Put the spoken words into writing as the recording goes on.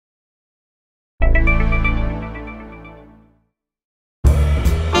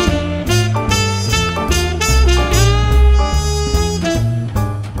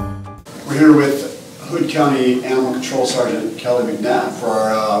County Animal Control Sergeant Kelly McNab for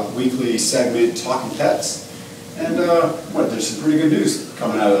our weekly segment, Talking Pets. And there's some pretty good news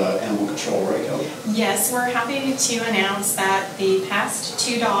coming out of animal control, right, Kelly? Yes, we're happy to announce that the past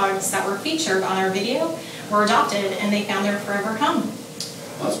 2 dogs that were featured on our video were adopted and they found their forever home.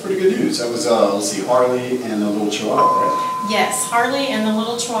 Well, that's pretty good news. That was, let's see, Harley and the little Chihuahua, right? Yes, Harley and the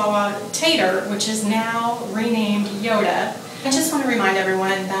little Chihuahua Tater, which is now renamed Yoda. I just want to remind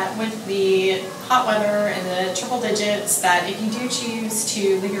everyone that with the hot weather and the triple digits, that if you do choose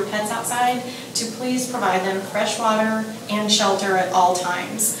to leave your pets outside, to please provide them fresh water and shelter at all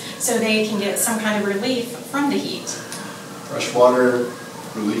times so they can get some kind of relief from the heat. Fresh water,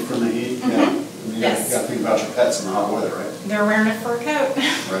 relief from the heat? Mm-hmm. Yeah. You got to think about your pets in the hot weather, right? They're wearing a fur coat.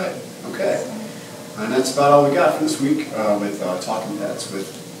 Right. Okay. And that's about all we got for this week with Talking Pets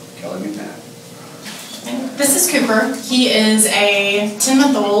with Kelly McNab. This is Cooper. He is a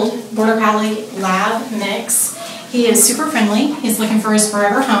 10-month-old Border Collie Lab mix. He is super friendly. He's looking for his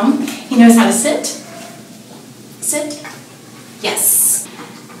forever home. He knows how to sit. Sit. Yes.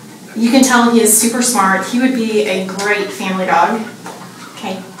 You can tell he is super smart. He would be a great family dog.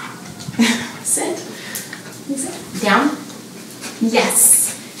 Okay. Sit. Sit. Down. Yes.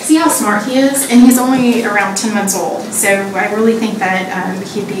 See how smart he is? And he's only around 10 months old, so I really think that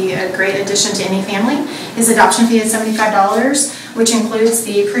he'd be a great addition to any family. His adoption fee is $75, which includes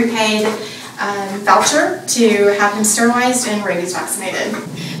the prepaid voucher to have him sterilized and rabies vaccinated.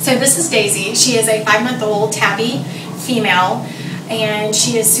 So this is Daisy. She is a 5-month-old tabby female, and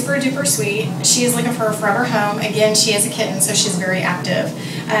she is super duper sweet. She is looking for a forever home. Again, she is a kitten, so she's very active.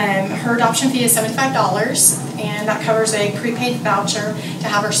 Her adoption fee is $75, and that covers a prepaid voucher to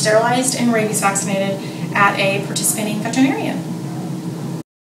have her sterilized and rabies vaccinated at a participating veterinarian.